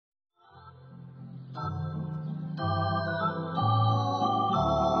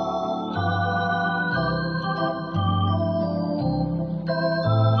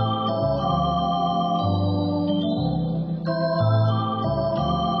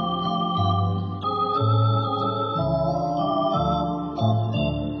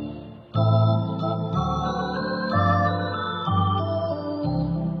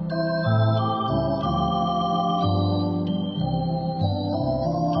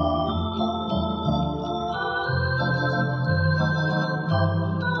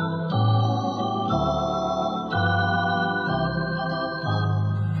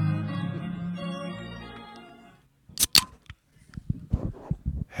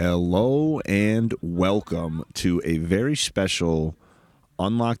Hello and welcome to a very special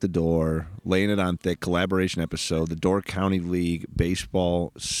Unlock the Door, Laying It on Thick collaboration episode, the Door County League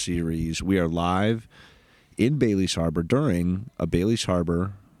Baseball Series. We are live in Bailey's Harbor during a Bailey's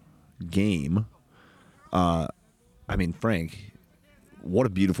Harbor game. Frank, what a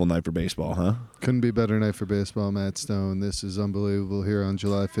beautiful night for baseball, huh? Couldn't be a better night for baseball, Matt Stone. This is unbelievable here on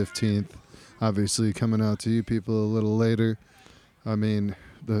July 15th. Obviously coming out to you people a little later. I mean,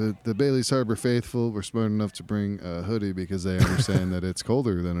 the Bailey's Harbor faithful were smart enough to bring a hoodie because they understand that it's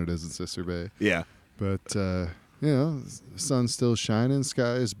colder than it is in Sister Bay. Yeah. But, the sun's still shining.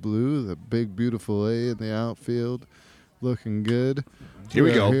 Sky is blue. The big, beautiful A in the outfield looking good. Here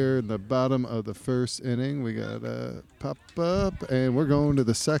we go. Here in the bottom of the first inning. We got a pop-up, and we're going to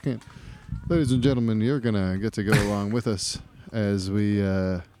the second. Ladies and gentlemen, you're going to get to go along with us as we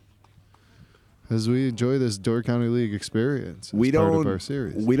enjoy this Door County League experience as part of our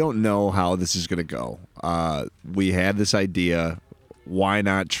series. We don't know how this is going to go. We had this idea. Why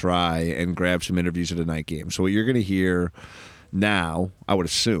not try and grab some interviews at a night game? So what you're going to hear now, I would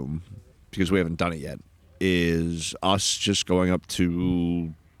assume, because we haven't done it yet, is us just going up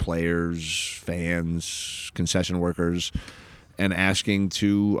to players, fans, concession workers, and asking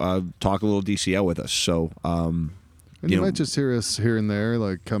to talk a little DCL with us. So, and you might just hear us here and there,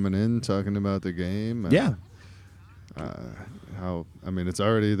 like coming in, talking about the game. Yeah. It's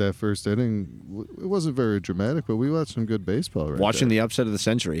already that first inning. It wasn't very dramatic, but we watched some good baseball Watching there. the upset of the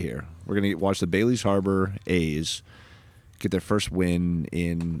century here. We're going to watch the Bailey's Harbor A's get their first win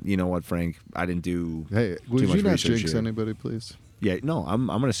in, you know what, Frank? I didn't do Hey, too would much you not research jinx here. anybody, please? Yeah, no, I'm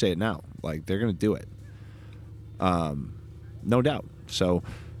going to say it now. Like, they're going to do it. No doubt. So,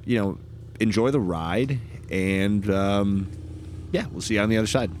 enjoy the ride, and, we'll see you on the other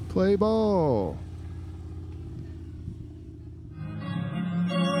side. Play ball.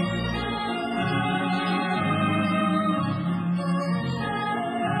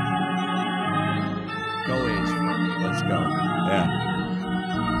 Go A's, Frankie. Let's go. Yeah.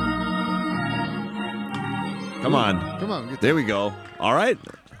 Come on. Come on. There we go. All right.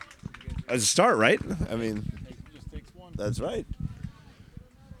 As a start, right? I mean, that's right.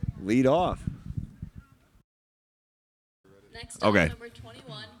 Lead off. Next Okay. up, number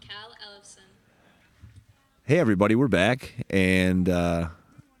 21, Cal Ellefson. Hey, everybody. We're back, and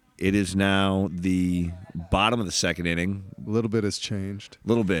it is now the bottom of the second inning. A little bit has changed. A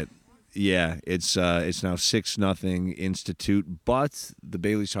little bit. Yeah, it's now 6-0 Institute, but the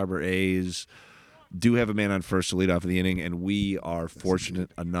Bailey's Harbor A's do have a man on first to lead off of the inning, and we are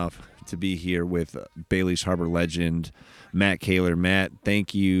fortunate enough to be here with Bailey's Harbor legend Matt Kaler. Matt,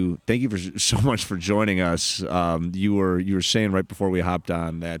 thank you for so much for joining us. You were saying right before we hopped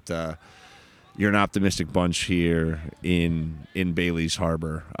on that you're an optimistic bunch here in Bailey's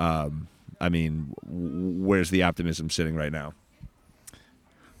Harbor. Where's the optimism sitting right now?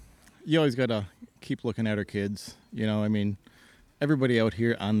 You always got to keep looking at our kids. Everybody out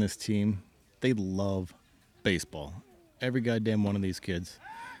here on this team, they love baseball. Every goddamn one of these kids.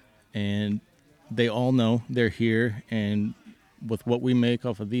 And they all know they're here. And with what we make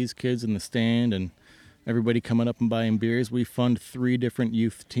off of these kids in the stand and everybody coming up and buying beers, we fund 3 different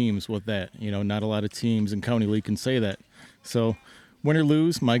youth teams with that. Not a lot of teams in County League can say that. So win or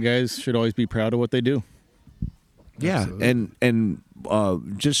lose, my guys should always be proud of what they do. Yeah, Absolutely. and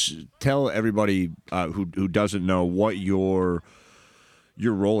just tell everybody who doesn't know what your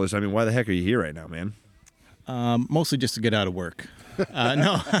role is. Why the heck are you here right now, man? Mostly just to get out of work.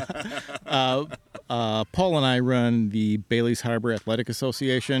 No. Paul and I run the Bailey's Harbor Athletic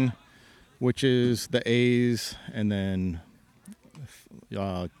Association, which is the A's and then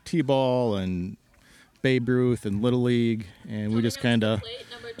T-ball and Babe Ruth and Little League, and we just kind of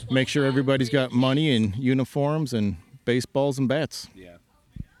make sure everybody's got money and uniforms and baseballs and bats.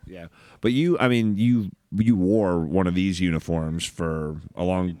 Yeah. But you wore one of these uniforms for a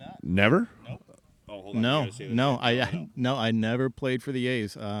long. Never? Nope. Oh, hold on. I never played for the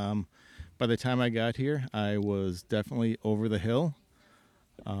A's. By the time I got here, I was definitely over the hill.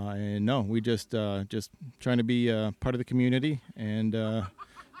 We just trying to be part of the community and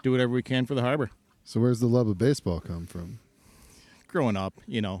do whatever we can for the harbor. So where's the love of baseball come from? Growing up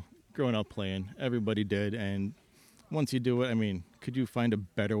playing, everybody did, and once you do it, could you find a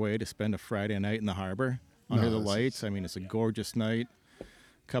better way to spend a Friday night in the harbor under the lights? It's a gorgeous night,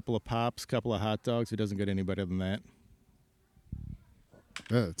 couple of pops, couple of hot dogs. It doesn't get any better than that.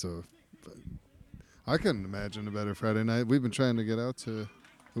 Yeah, I couldn't imagine a better Friday night. We've been trying to get out to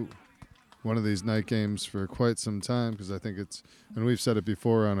one of these night games for quite some time because I think and we've said it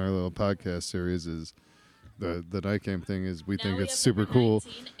before on our little podcast series, is the night game thing is we Now think we it's have super number cool.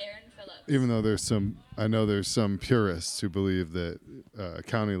 19, Aaron Phillips. Even though I know there's some purists who believe that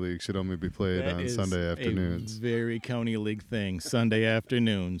county league should only be played That on is Sunday a afternoons. very county league thing, Sunday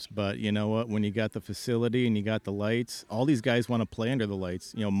afternoons. But you know what? When you got the facility and you got the lights, all these guys want to play under the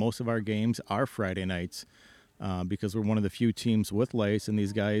lights. You know, most of our games are Friday nights because we're one of the few teams with lights. And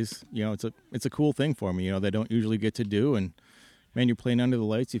these guys, you know, it's a cool thing for me. You know, they don't usually get to do. And man, you're playing under the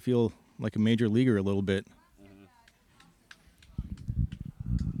lights, you feel like a major leaguer a little bit.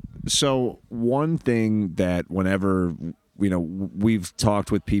 So one thing that whenever we've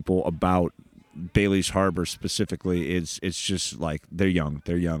talked with people about Bailey's Harbor specifically, it's just like they're young.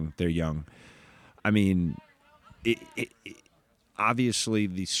 I mean, obviously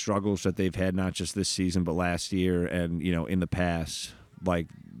the struggles that they've had, not just this season but last year and in the past, like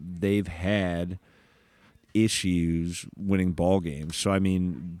they've had issues winning ball games. So I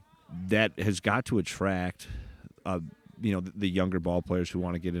mean, that has got to attract the younger ball players who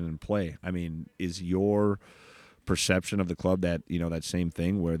want to get in and play. I mean, is your perception of the club that that same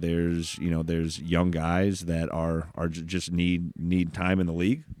thing where there's young guys that are just need time in the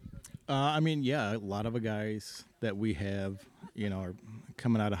league? I mean, yeah, a lot of the guys that we have, are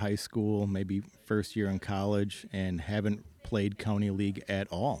coming out of high school, maybe first year in college, and haven't played county league at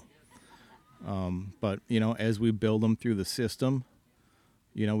all. But as we build them through the system,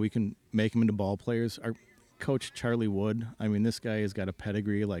 we can make them into ball players. Our coach, Charlie Wood, I mean, this guy has got a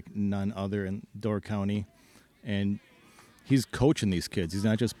pedigree like none other in Door County, and he's coaching these kids. He's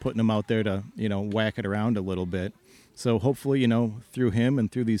not just putting them out there to, whack it around a little bit. So hopefully, through him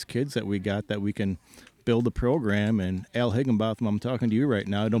and through these kids that we got, that we can build a program. And Al Higginbotham, I'm talking to you right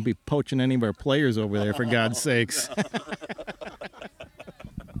now. Don't be poaching any of our players over there, for God's sakes.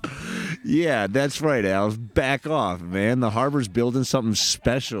 Yeah, that's right, Al. Back off, man. The Harbor's building something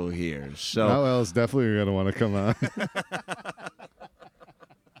special here. So Al's definitely going to want to come on.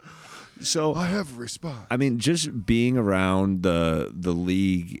 So I have a response. I mean, just being around the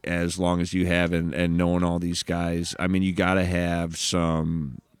league as long as you have and knowing all these guys, I mean, you got to have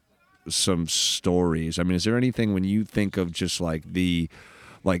some stories. I mean, is there anything when you think of just like the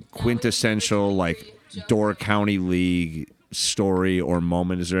quintessential like Door County League story or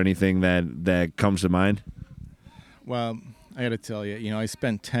moment? Is there anything that comes to mind? Well, I got to tell you, I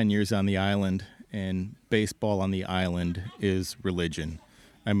spent 10 years on the island, and baseball on the island is religion.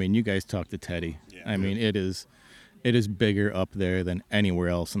 I mean, you guys talk to Teddy. Yeah, I mean, it is bigger up there than anywhere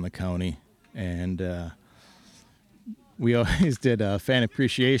else in the county. And we always did a fan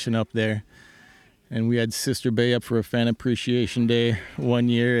appreciation up there. And we had Sister Bay up for a fan appreciation day one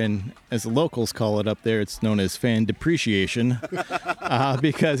year. And as the locals call it up there, it's known as fan depreciation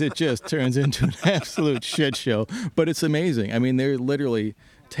because it just turns into an absolute shit show. But it's amazing. I mean, they're literally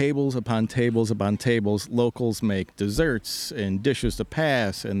tables upon tables upon tables. Locals make desserts and dishes to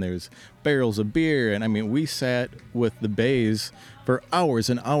pass, and there's barrels of beer. And I mean, we sat with the Bays for hours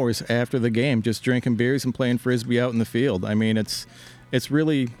and hours after the game, just drinking beers and playing frisbee out in the field. I mean, it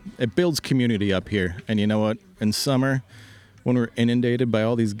builds community up here. And you know what? In summer, when we're inundated by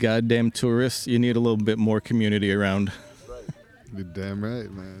all these goddamn tourists, you need a little bit more community around. You're damn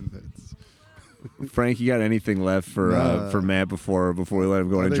right, man. Frank, you got anything left for Matt before we let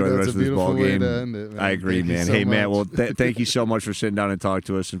him go and enjoy the rest of this ball way game? to end it, man. I agree, Thank you man. so Hey, Matt, much. well, thank you so much for sitting down and talking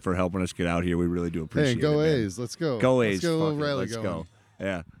to us and for helping us get out here. We really do appreciate Hey, go it, man. A's. Let's go. Go A's. Let's go, Fuck it. Riley Let's going. go.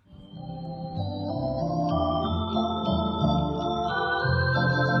 Yeah.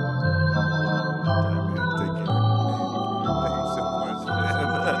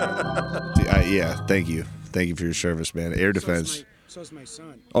 Yeah, thank you. Thank you for your service, man. Air defense. So's my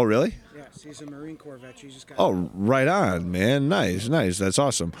son. Oh, really? Yes, he's a Marine Corps vet. He just got. Oh, right on, man. Nice. That's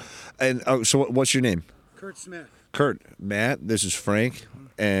awesome. And so what's your name? Kurt Smith. Kurt. Matt, this is Frank,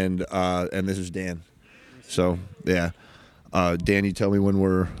 and this is Dan. So, yeah. Dan, you tell me when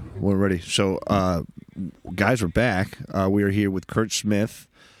we're ready. So, guys, we're back. We are here with Kurt Smith,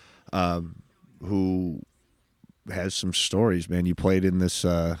 who has some stories, man. You played in this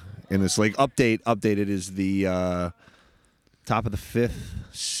league. Updated is the top of the fifth,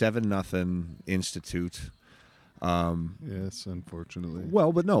 7-0 Institute. Yes, unfortunately.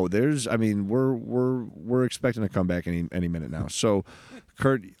 Well, but no, we're expecting to come back any minute now. So,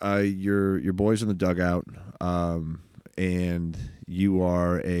 Kurt, your boy's in the dugout, and you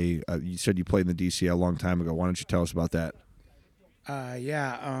are you said you played in the DCL a long time ago. Why don't you tell us about that?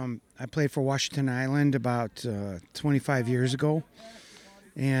 I played for Washington Island about 25 years ago,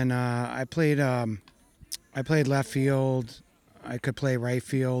 and I played left field. I could play right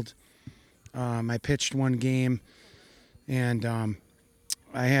field. I pitched one game, and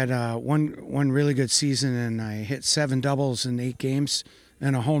I had one really good season, and I hit 7 doubles in 8 games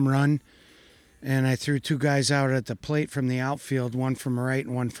and a home run. And I threw 2 guys out at the plate from the outfield, one from right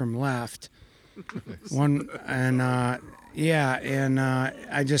and one from left. I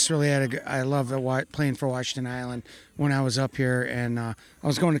just really had I love playing for Washington Island when I was up here, and I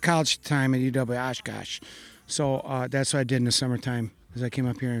was going to college at the time at UW Oshkosh. So that's what I did in the summertime, as I came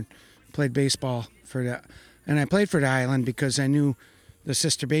up here and played baseball for the, and I played for the Island because I knew the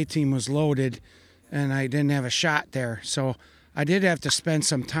Sister Bay team was loaded, and I didn't have a shot there. So I did have to spend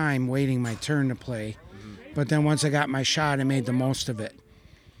some time waiting my turn to play, but then once I got my shot, I made the most of it.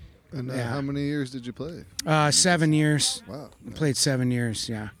 And how many years did you play? 7 years. Wow. I played 7 years,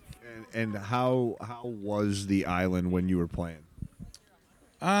 yeah. And how was the Island when you were playing?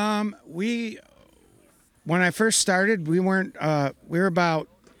 When I first started, we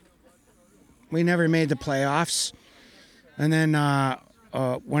never made the playoffs. And then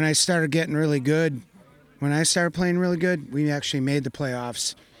when I started getting really good, when I started playing really good, we actually made the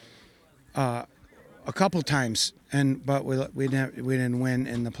playoffs a couple times, but we didn't win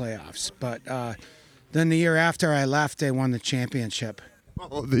in the playoffs. But then the year after I left, they won the championship.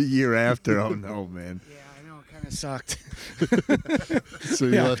 Oh, the year after. Oh no, man. Yeah, I know, it kind of sucked. So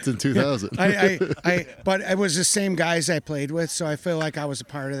you left in 2000. But it was the same guys I played with, so I feel like I was a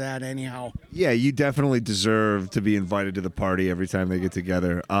part of that anyhow. Yeah, you definitely deserve to be invited to the party every time they get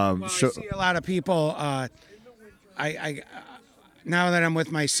together. I see a lot of people. Now that I'm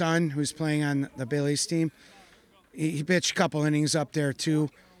with my son, who's playing on the Bailey's team, he pitched a couple innings up there too,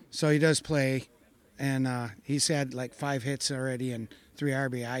 so he does play, and he's had like 5 hits already and 3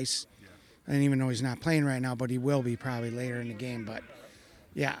 RBIs. I didn't even know he's not playing right now, but he will be probably later in the game. But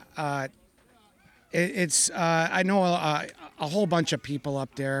yeah, I know a whole bunch of people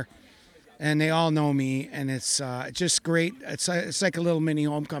up there, and they all know me, and it's just great. It's like a little mini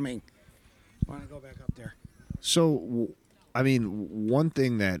homecoming. I want to go back up there. So, I mean, one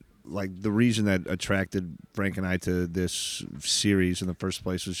thing that, like, the reason that attracted Frank and I to this series in the first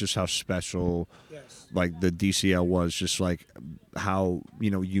place was just how special, Yes. like, the DCL was, just like how,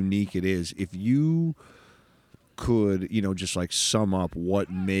 unique it is. If you could, just like sum up what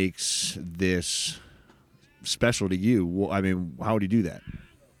makes this special to you, well, I mean, how would you do that?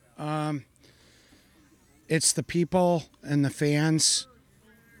 It's the people and the fans,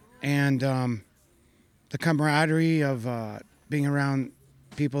 and the camaraderie of being around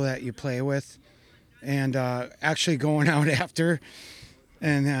people that you play with, and actually going out after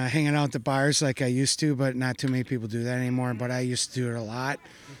and hanging out at the bars like I used to, but not too many people do that anymore. But I used to do it a lot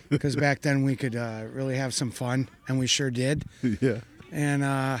because back then we could really have some fun, and we sure did. Yeah. And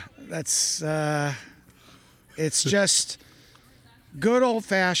it's just good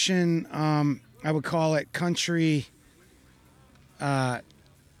old-fashioned, I would call it country.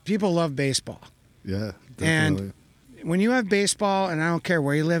 People love baseball. Yeah, definitely. And when you have baseball, and I don't care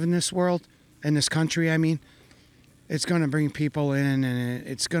where you live in this world, in this country, I mean, it's going to bring people in, and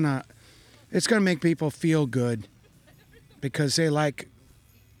it's going to make people feel good because they like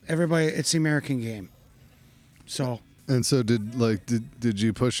everybody. It's the American game. So. And so did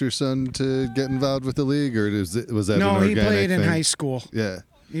you push your son to get involved with the league, or was that an No, organic he played in thing? high school. Yeah.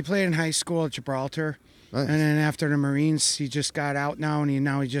 He played in high school at Gibraltar. Nice. And then after the Marines, he just got out now, and he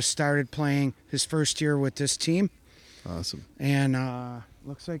just started playing his first year with this team. Awesome. And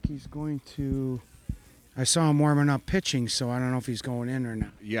looks like he's going to. I saw him warming up pitching, so I don't know if he's going in or not.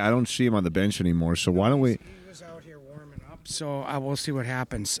 Yeah, I don't see him on the bench anymore. So why don't we? He was out here warming up, so I will see what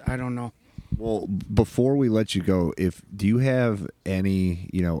happens. I don't know. Well, before we let you go, do you have any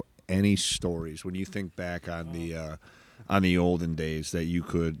stories when you think back on the olden days that you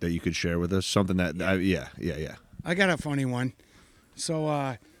could share with us? Something that yeah. I got a funny one.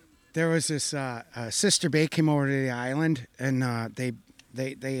 So there was this Sister Bay came over to the island, and they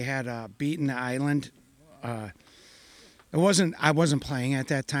had beaten the island. I wasn't playing at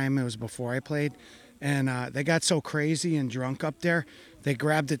that time. It was before I played, and they got so crazy and drunk up there. They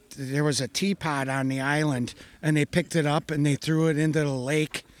grabbed it. There was a teapot on the island, and they picked it up and they threw it into the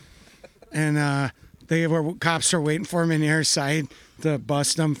lake. And cops were waiting for them in the air side to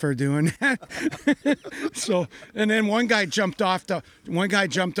bust them for doing that. So, and then one guy jumped off the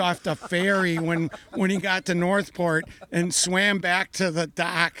ferry when he got to Northport and swam back to the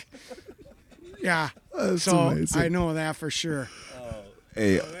dock. Yeah. That's so amazing. I know that for sure.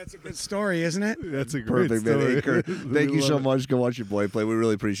 Hey, So that's a good story, isn't it? That's a great perfect, man. story. Hey, Kurt, thank you so much. Go watch your boy play. We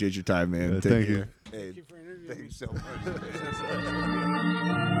really appreciate your time, man. Yeah, Take thank care. you. Hey, Thank you for interviewing thank me. you so much.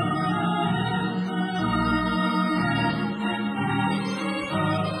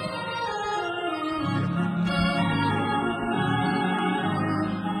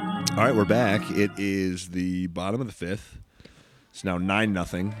 All right, we're back. It is the bottom of the fifth. It's now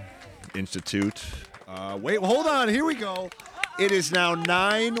 9-0 Institute. Wait, hold on. Here we go. It is now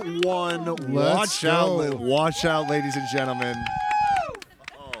 9-1. Let's go. Watch out, ladies and gentlemen.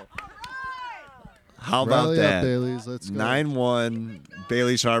 How about Rally that? up, Baileys. Let's go. 9-1.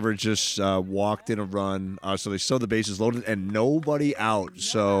 Bailey's Harbor just walked in a run. So they still the bases loaded and nobody out.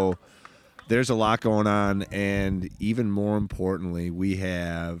 So there's a lot going on. And even more importantly, we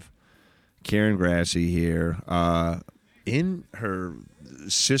have Karen Grassi here in her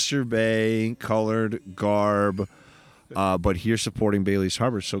Sister Bay colored garb, but here supporting Bailey's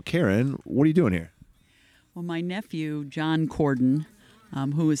Harbor. So, Karen, what are you doing here? Well, my nephew, John Corden,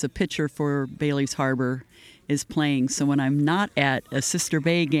 who is a pitcher for Bailey's Harbor, is playing. So when I'm not at a Sister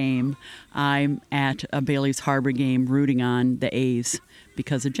Bay game, I'm at a Bailey's Harbor game rooting on the A's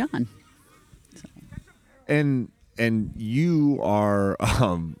because of John. And you are,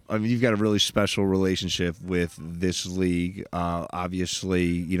 I mean, you've got a really special relationship with this league. Obviously,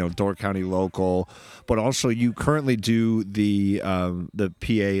 you know, Door County local, but also you currently do the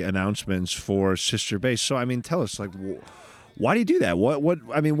PA announcements for Sister Bay. So, I mean, tell us, like, why do you do that?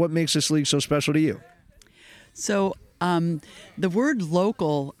 What makes this league so special to you? So the word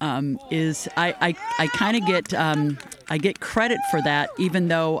local is I kind of get I get credit for that, even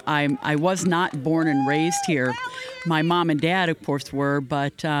though I was not born and raised here. My mom and dad, of course, were,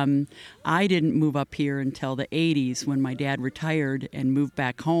 but I didn't move up here until the 80s when my dad retired and moved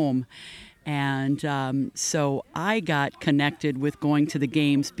back home. And so I got connected with going to the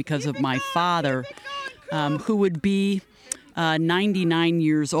games because of my father, who would be 99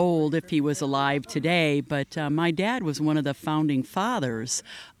 years old if he was alive today, but my dad was one of the founding fathers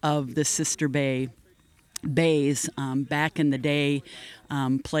of the Sister Bays back in the day.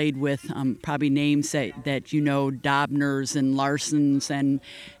 Played with probably names that you know, Dobners and Larsons,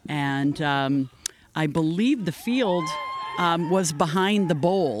 and I believe the field was behind the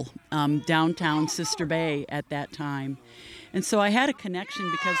bowl, downtown Sister Bay at that time. And so I had a connection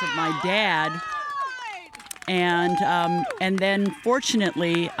because of my dad. And then,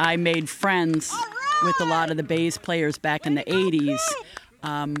 fortunately, I made friends with a lot of the Bays players back in the 80s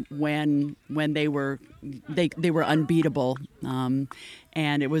when they were unbeatable,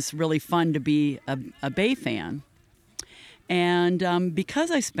 and it was really fun to be a Bay fan. And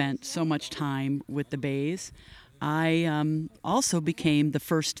because I spent so much time with the Bays, I also became the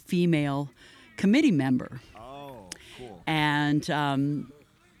first female committee member. Oh, cool.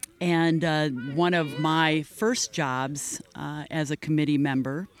 And one of my first jobs as a committee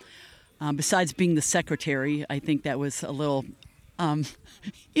member, besides being the secretary, I think that was a little,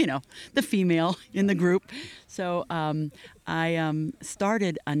 the female in the group. So I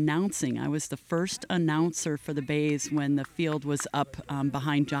started announcing. I was the first announcer for the Bays when the field was up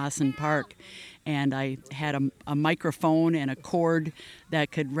behind Jocelyn Park. And I had a microphone and a cord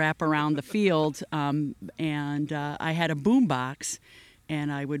that could wrap around the field. And I had a boombox. And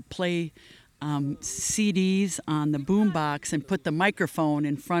I would play CDs on the boombox and put the microphone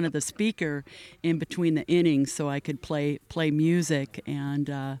in front of the speaker in between the innings so I could play music. And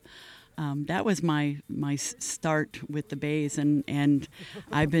that was my start with the Bays, and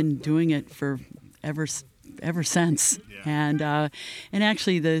I've been doing it for ever since. Yeah. And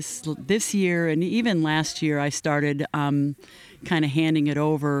actually this year and even last year I started kind of handing it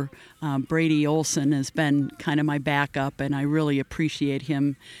over. Brady Olson has been kind of my backup, and I really appreciate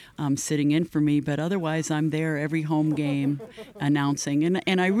him sitting in for me. But otherwise, I'm there every home game announcing,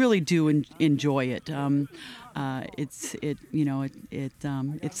 and I really do enjoy it. It's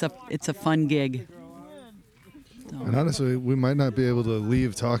a fun gig. So. And honestly, we might not be able to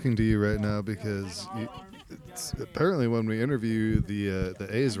leave talking to you right now because it's apparently when we interview the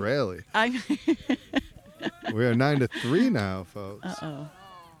A's rally. We are 9-3 now, folks. Uh-oh.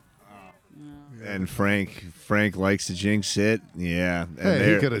 And Frank likes to jinx it. Yeah. And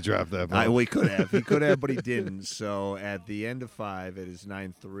Hey, he could have dropped that ball. Well, he could have. He could have, but he didn't. So at the end of 5, it is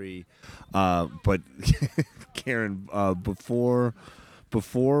 9-3. But Karen,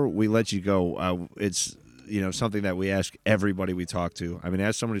 before we let you go, it's something that we ask everybody we talk to. I mean,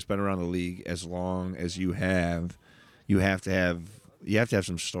 as somebody who's been around the league as long as you have to have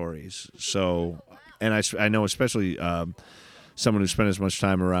some stories. So, and I know especially someone who spent as much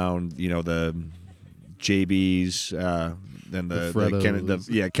time around, the JBs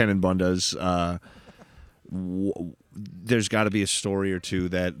and Ken and Bundas. There's got to be a story or two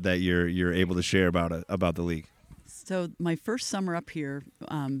that you're able to share about the league. So my first summer up here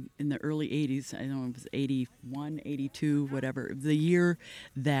in the early 80s, I don't know, it was 81, 82, whatever, the year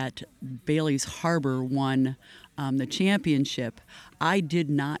that Bailey's Harbor won the championship, I did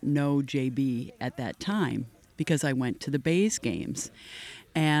not know JB at that time because I went to the Bays games.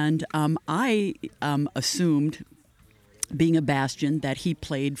 And I assumed, being a Bastion, that he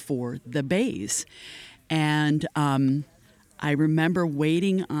played for the Bays. And I remember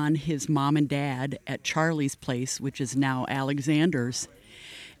waiting on his mom and dad at Charlie's place, which is now Alexander's,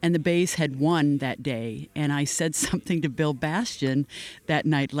 and the Bays had won that day. And I said something to Bill Bastion that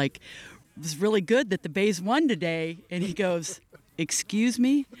night, like, it was really good that the Bays won today. And he goes, "Excuse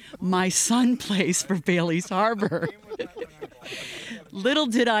me, my son plays for Bailey's Harbor." Little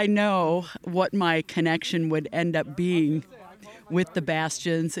did I know what my connection would end up being with the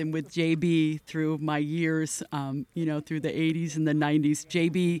Bastions and with JB through my years, through the 80s and the 90s.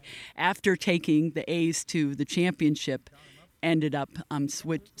 JB, after taking the A's to the championship, ended up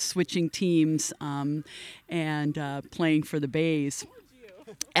switching teams and playing for the Bays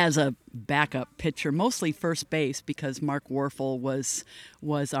as a backup pitcher, mostly first base, because Mark Warfel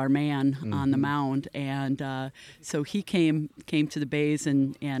was our man on the mound, and so he came to the Bays,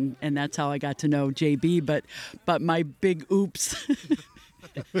 and that's how I got to know JB. But my big oops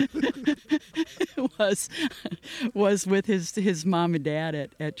was with his mom and dad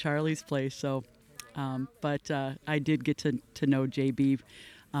at Charlie's place. So, but I did get to know JB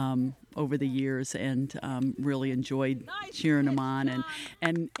over the years, and really enjoyed cheering him on,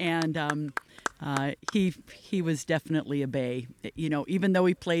 and he was definitely a Bay. Even though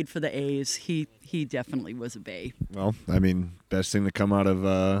he played for the A's, he definitely was a Bay. Well, I mean, best thing to come out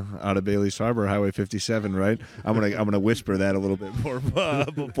of Bailey's Harbor, Highway 57, right? I'm gonna whisper that a little bit more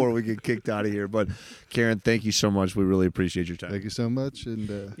before we get kicked out of here. But Karen, thank you so much. We really appreciate your time. Thank you so much,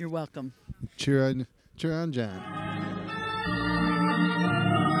 and You're welcome. cheer on, John.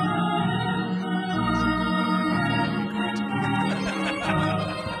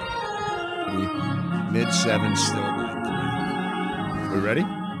 Mid-7, still 9-3. We ready,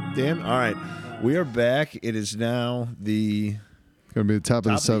 Dan? All right. We are back. It is now the Going to be the top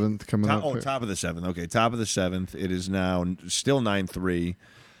of the seventh coming up. top of the 7th. Okay, top of the 7th. It is now still 9-3.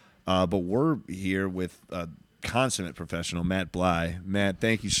 But we're here with consummate professional, Matt Bly. Matt,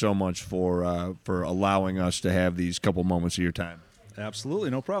 thank you so much for allowing us to have these couple moments of your time.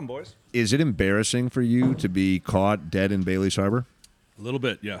 Absolutely. No problem, boys. Is it embarrassing for you to be caught dead in Bailey's Harbor? A little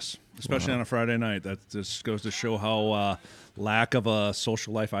bit, yes. Especially on a Friday night. That just goes to show how lack of a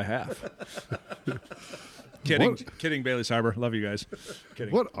social life I have. Kidding, Bailey's Harbor. Love you guys.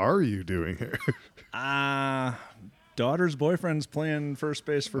 Kidding. What are you doing here? Daughter's boyfriend's playing first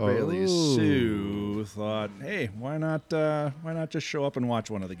base for Bailey's. Sue thought, hey, why not just show up and watch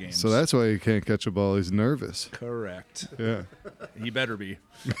one of the games? So that's why he can't catch a ball. He's nervous. Correct. Yeah. He better be.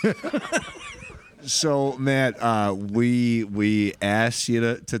 So, Matt, we asked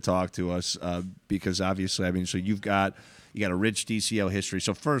you to talk to us because obviously, I mean, so you got a rich DCL history.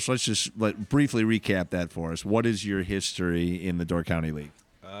 So first, let's just briefly recap that for us. What is your history in the Door County League?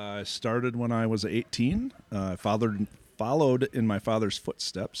 I started when I was 18. Followed in my father's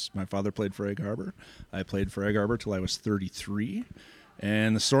footsteps. My father played for Egg Harbor. I played for Egg Harbor till I was 33.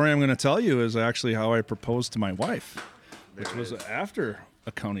 And the story I'm going to tell you is actually how I proposed to my wife, which was after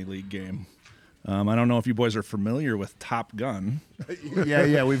a county league game. I don't know if you boys are familiar with Top Gun.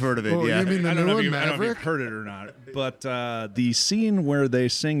 Yeah, we've heard of it. Oh, yeah, you mean the I don't new know one, if Maverick? you've heard it or not. But the scene where they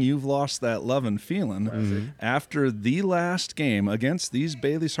sing "You've Lost That Lovin' Feelin'" after the last game against these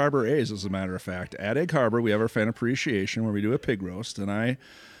Bailey's Harbor A's, as a matter of fact, at Egg Harbor, we have our fan appreciation where we do a pig roast, and I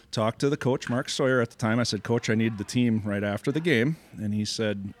talked to the coach, Mark Sawyer, at the time. I said, "Coach, I need the team right after the game," and he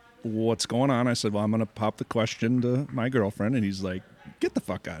said, "What's going on?" I said, "Well, I'm going to pop the question to my girlfriend," and he's like, "Get the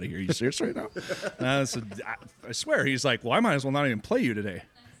fuck out of here. Are you serious right now?" And I said, I swear. He's like, "Well, I might as well not even play you today.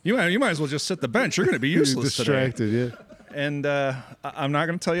 You might as well just sit the bench. You're going to be useless today." Distracted, yeah. And I'm not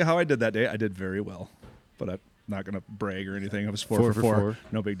going to tell you how I did that day. I did very well, but I'm not going to brag or anything. I was 4 for 4.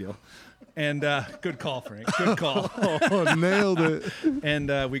 No big deal. And good call, Frank. Good call. Oh, nailed it.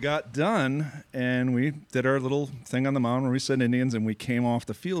 And we got done, and we did our little thing on the mound where we said Indians, and we came off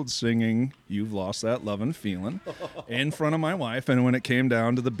the field singing "You've Lost That Lovin' Feelin'" in front of my wife. And when it came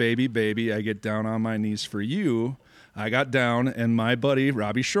down to the baby, I get down on my knees for you. I got down, and my buddy,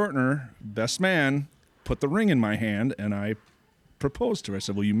 Robbie Shortner, best man, put the ring in my hand, and I proposed to her. I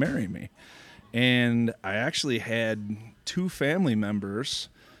said, "Will you marry me?" And I actually had 2 family members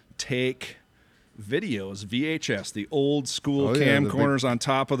take videos, VHS, the old school Oh, yeah, the camcorders on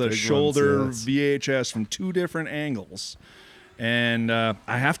top of the big shoulder ones, VHS from 2 different angles. And I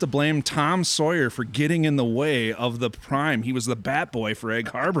have to blame Tom Sawyer for getting in the way of the prime. He was the bat boy for Egg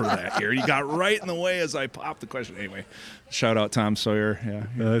Harbor that year. He got right in the way as I popped the question. Anyway, shout out Tom Sawyer. Yeah,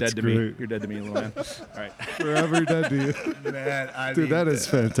 you're That's dead to me. great. You're dead to me, little man. All right. Forever dead to you. Man, Dude, that is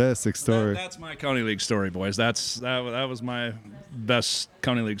fantastic story. That's my county league story, boys. That was my best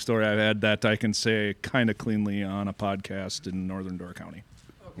county league story I've had that I can say kind of cleanly on a podcast in Northern Door County.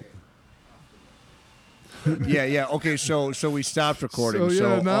 Yeah. Okay, so we stopped recording.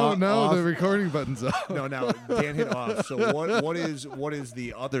 So yeah, now off- the recording button's off. No, now Dan hit off. So what is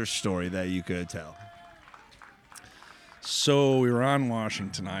the other story that you could tell? So we were on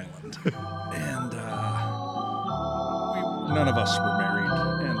Washington Island, and none of us were married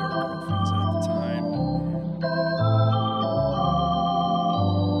and our girlfriends at the time.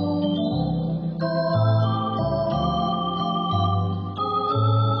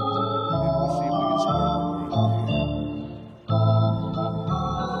 We'll see if we can score one more.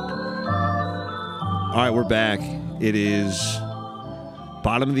 All right, we're back. It is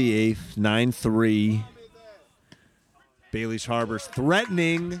bottom of the eighth, 9-3. Bailey's Harbor's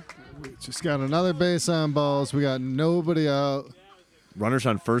threatening. Just got another base on balls. We got nobody out. Runners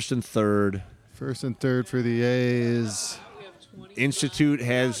on first and third. First and third for the A's. Institute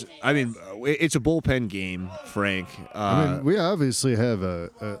has, it's a bullpen game, Frank. We obviously have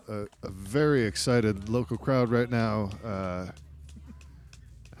a very excited local crowd right now.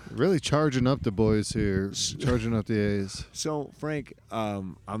 Really charging up the boys here, charging up the A's. So, Frank,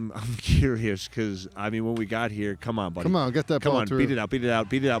 I'm curious because, when we got here, come on, buddy. Come on, get that Come ball on, through. beat it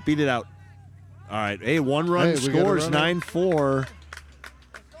out. All right. Hey, one run Hey, we got a scores, runner. 9-4.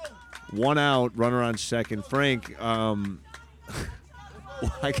 One out, runner on second. Frank,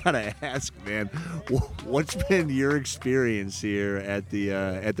 I gotta ask, man, what's been your experience here at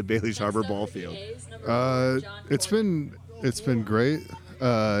the Bailey's Harbor ball field? It's been great.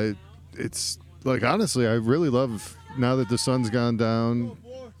 It's like, honestly, I really love now that the sun's gone down.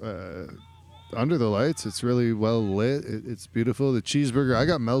 Under the lights, it's really well lit. It's beautiful. The cheeseburger, I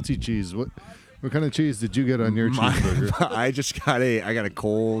got melty cheese. What kind of cheese did you get on your cheeseburger? I just got I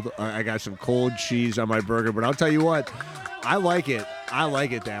got some cold cheese on my burger, but I'll tell you what, I like it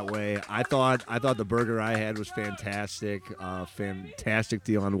that way. I thought the burger I had was fantastic. Fantastic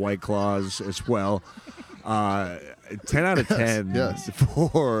deal on White Claws as well. 10 out of 10 Yes.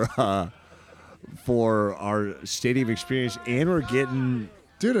 for our stadium experience, and we're getting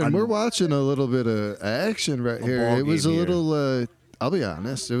Dude, and we're watching a little bit of action right here. ball It was a game here. little. I'll be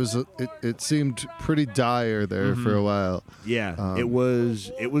honest. It seemed pretty dire there for a while. yeah. It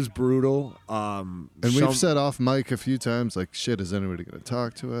was brutal. And we've said off mic a few times, like, shit, is anybody going to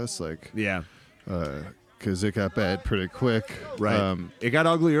talk to us? Like, yeah, because it got bad pretty quick. right. It got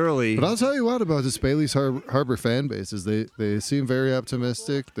ugly early. But I'll tell you what about this Bailey's Harbor fan base is they seem very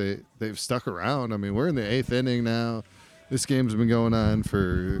optimistic. They've stuck around. We're in the 8th inning now. This game's been going on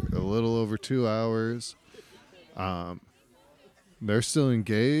for a little over 2 hours. They're still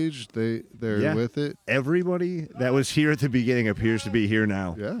engaged. They're Yeah. with it. Everybody that was here at the beginning appears to be here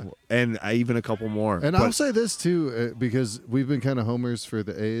now. Yeah. And even a couple more. And But- I'll say this too, because we've been kind of homers for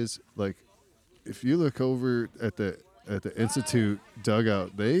the A's. Like, if you look over at the Institute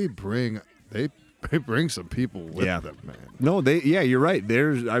dugout, they bring some people with Yeah. them, man. No, you're right.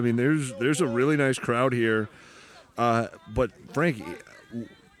 There's a really nice crowd here. But Frank,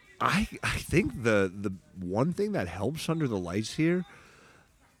 I think the one thing that helps under the lights here,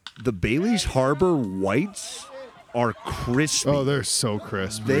 the Bailey's Harbor whites are crispy. Oh, they're so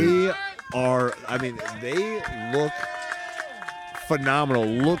crisp. They are. They look phenomenal.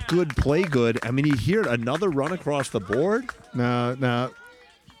 Look good, play good. You hear another run across the board. Now,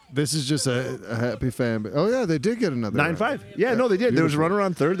 this is just a happy fan. Oh yeah, they did get another 9-5. run. Yeah, no, they did. There was a Beautiful. runner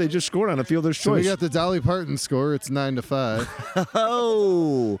on third. They just scored on a fielder's So we choice. got the Dolly Parton score. It's 9-5.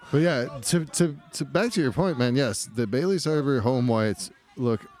 Oh. But yeah, to back to your point, man. Yes, the Bailey's Harbor home whites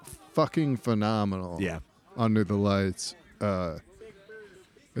look fucking phenomenal. Yeah. Under the lights,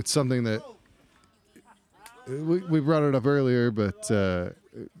 it's something that we brought it up earlier, but that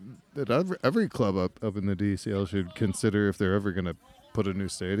every club up in the DCL should consider if they're ever going to put a new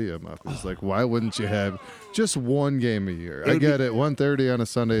stadium up. It's like, why wouldn't you have just one game a year? I get it, 1:30 on a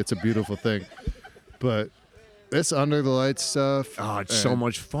Sunday, it's a beautiful thing, but this under the lights stuff. Oh, it's so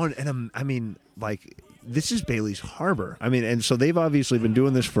much fun. And this is Bailey's Harbor. And so they've obviously been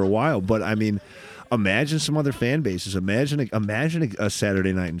doing this for a while, but imagine some other fan bases. Imagine a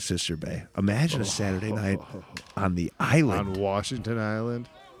Saturday night in Sister Bay. Imagine a Saturday night on the island. On Washington Island.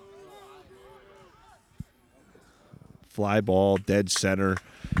 Fly ball, dead center.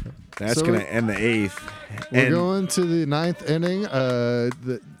 That's So going we're- to end the 8th. We're And going to the 9th inning.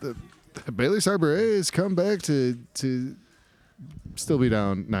 The Bailey's Harbor A's come back to still be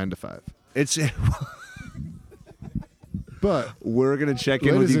down 9-5. it's But we're going to check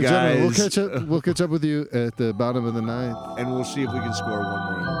in with ladies you and gentlemen, guys. we'll catch up with you at the bottom of the 9th. And we'll see if we can score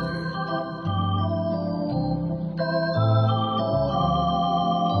one more interview here.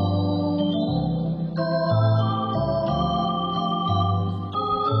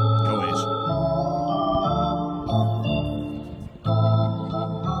 Go A's.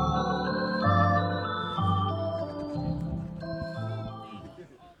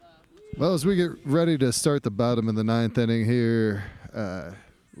 Well, as we get ready to start the bottom of the 9th inning here,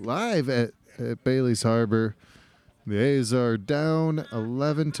 live at Bailey's Harbor, the A's are down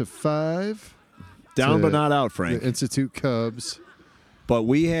 11-5. Down to but not out, Frank. The Institute Cubs. But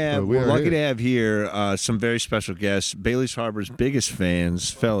we're are lucky here. to have here some very special guests. Bailey's Harbor's biggest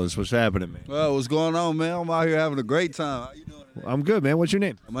fans. Fellas, what's happening, man? Well, what's going on, man? I'm out here having a great time. How you doing? I'm good, man. What's your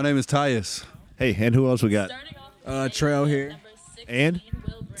name? My name is Tyus. Hey, and who else we got? Starting off Trail here. number 16, And?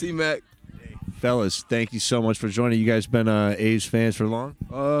 Wilbur. T-Mac. Fellas, thank you so much for joining. You guys been A's fans for long?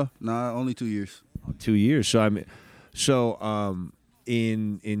 Nah, only 2 years. 2 years.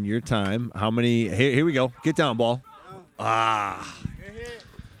 In your time, how many? Here we go. Get down, ball.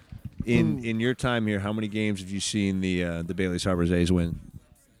 In your time here, how many games have you seen the Bailey's Harbor A's win?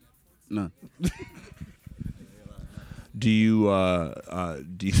 None. Do you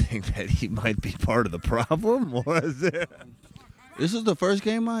think that he might be part of the problem, or is it? This is the first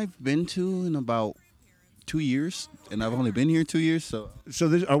game I've been to in about 2 years, and I've only been here 2 years, so So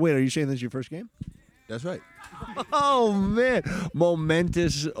this? Oh wait, are you saying this is your first game? that's right. Oh man,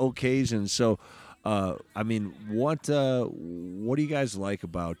 momentous occasion. So, I mean, what do you guys like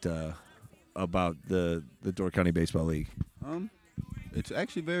about the Door County Baseball League? It's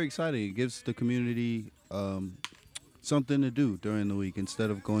actually very exciting. It gives the community something to do during the week instead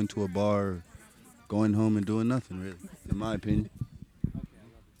of going to a bar, going home and doing nothing, really, in my opinion.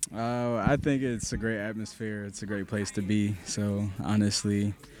 I think it's a great atmosphere. It's a great place to be. So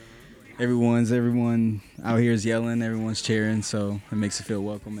honestly, everyone out here is yelling, everyone's cheering, so it makes you feel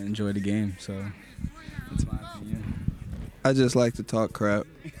welcome and enjoy the game. So that's my opinion. I just like to talk crap.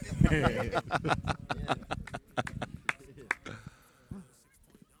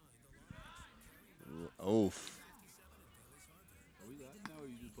 Oof.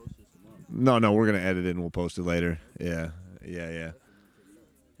 No, we're gonna edit it and we'll post it later. Yeah,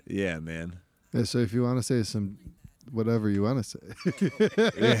 man. Yeah, so if you want to say some whatever you want to say.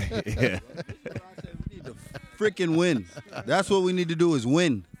 Yeah. We need to freaking win. That's what we need to do is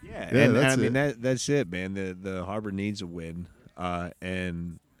win. Yeah, Yeah, and that's I mean it. that's it, man. The Harbor needs a win,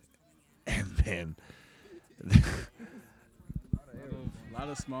 and man, A lot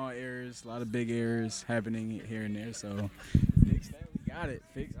of small errors, a lot of big errors happening here and there. So fix that. We got it.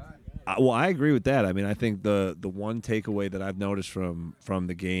 Fix it. well, I agree with that. I mean, I think the one takeaway that I've noticed from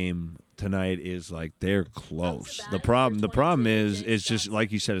the game tonight is like they're close. The problem is just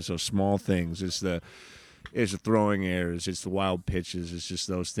like you said, it's those small things. It's the throwing errors, it's the wild pitches, it's just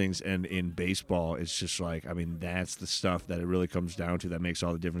those things. And in baseball, it's just like, I mean, that's the stuff that it really comes down to that makes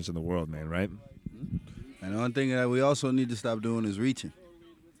all the difference in the world, man, right? And the one thing that we also need to stop doing is reaching.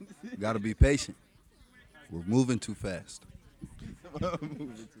 Got to be patient. We're moving too fast.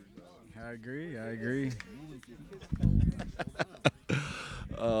 I agree.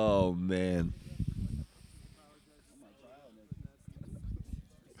 Oh, man.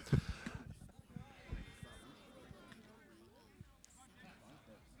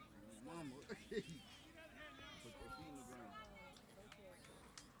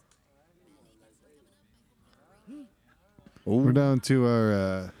 We're down to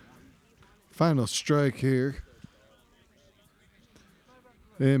our final strike here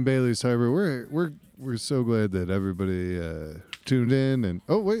in Bailey's Harbor. We're so glad that everybody tuned in. And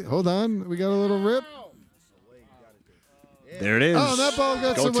oh wait, hold on, we got a little rip. There it is. Oh, that ball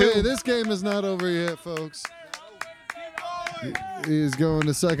gets Go away. two. This game is not over yet, folks. He's going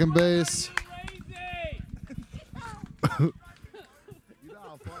to second base.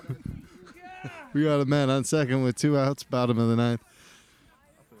 We got a man on second with 2 outs, bottom of the 9th.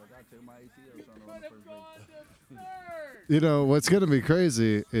 You know what's going to be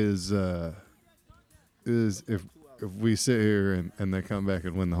crazy is if we sit here and they come back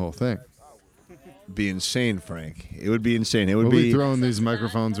and win the whole thing. Be insane, Frank. It would be insane. It would We'll be be. throwing these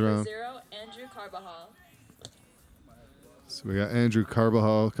microphones Number around. 0, Andrew Carbajal. So we got Andrew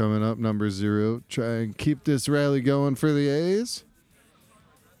Carbajal coming up, number 0. Try and keep this rally going for the A's.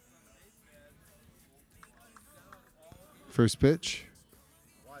 First pitch.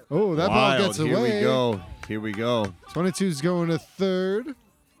 Oh, that Wild. ball gets Here away. we go. Here we go. 22's going to third.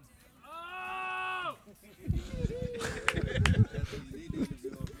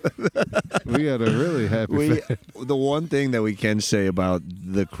 We got a really happy fan. The one thing that we can say about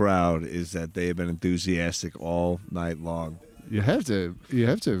the crowd is that they have been enthusiastic all night long. You have to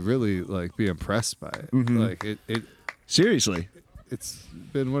really like be impressed by it. Mhm. Like it Seriously. it's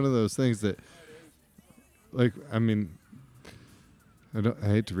been one of those things that, like, I mean, I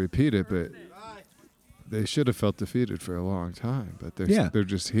hate to repeat it, but they should have felt defeated for a long time. But they're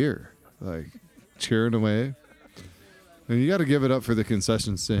just here, like cheering away. And you got to give it up for the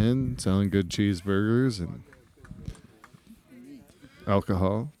concession stand selling good cheeseburgers and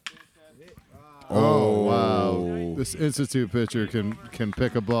alcohol. Oh wow! This Institute pitcher can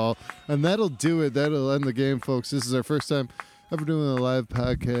pick a ball, and that'll do it. That'll end the game, folks. This is our first time ever doing a live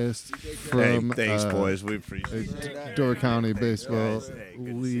podcast from Thanks, boys. We appreciate it. Door County Baseball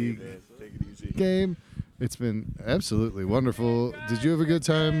League game. It's been absolutely wonderful. Did you have a good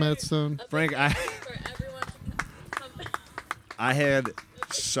time, Matt Stone? Frank, I had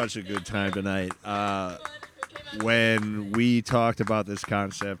such a good time tonight. When we talked about this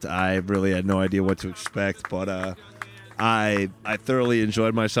concept, I really had no idea what to expect, but I thoroughly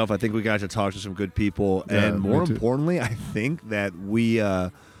enjoyed myself. I think we got to talk to some good people, Yeah, and more me too. importantly, I think that we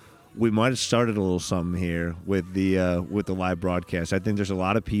might have started a little something here with the live broadcast. I think there's a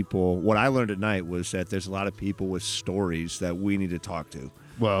lot of people. What I learned at night was that there's a lot of people with stories that we need to talk to.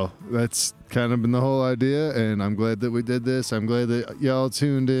 Well, that's kind of been the whole idea, and I'm glad that we did this. I'm glad that y'all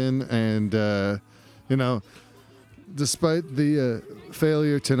tuned in, and despite the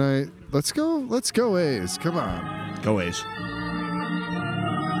failure tonight, let's go A's. Come on. Go A's.